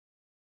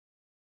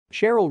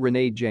Cheryl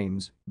Renee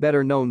James,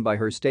 better known by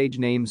her stage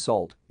name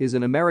Salt, is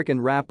an American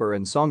rapper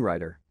and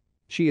songwriter.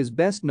 She is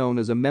best known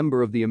as a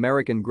member of the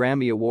American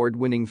Grammy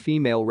Award-winning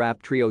female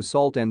rap trio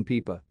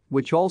Salt-N-Pepa,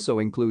 which also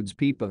includes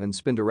Pepa and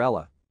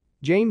Spinderella.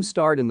 James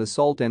starred in the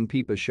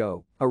Salt-N-Pepa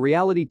Show, a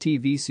reality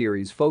TV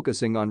series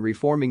focusing on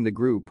reforming the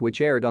group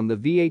which aired on the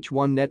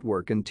VH1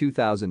 network in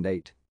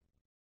 2008.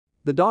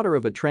 The daughter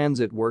of a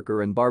transit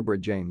worker and Barbara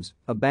James,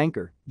 a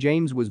banker,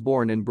 James was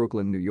born in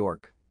Brooklyn, New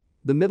York.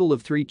 The middle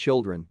of three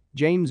children,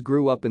 James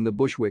grew up in the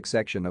Bushwick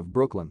section of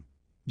Brooklyn.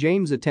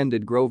 James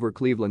attended Grover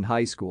Cleveland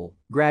High School,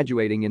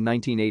 graduating in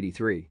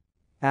 1983.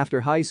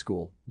 After high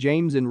school,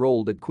 James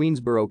enrolled at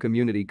Queensborough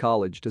Community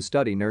College to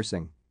study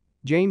nursing.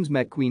 James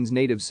met Queens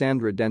native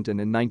Sandra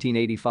Denton in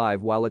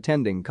 1985 while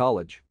attending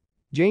college.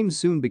 James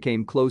soon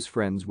became close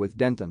friends with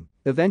Denton,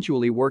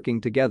 eventually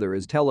working together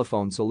as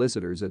telephone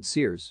solicitors at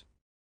Sears.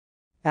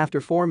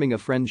 After forming a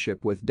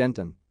friendship with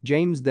Denton,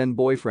 James'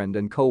 then-boyfriend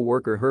and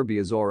co-worker Herbie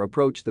Azor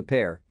approached the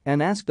pair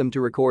and asked them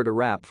to record a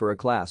rap for a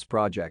class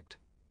project.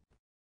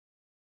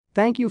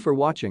 Thank you for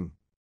watching.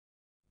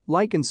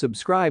 Like and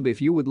subscribe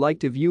if you would like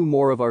to view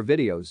more of our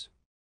videos.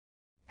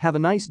 Have a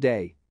nice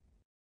day.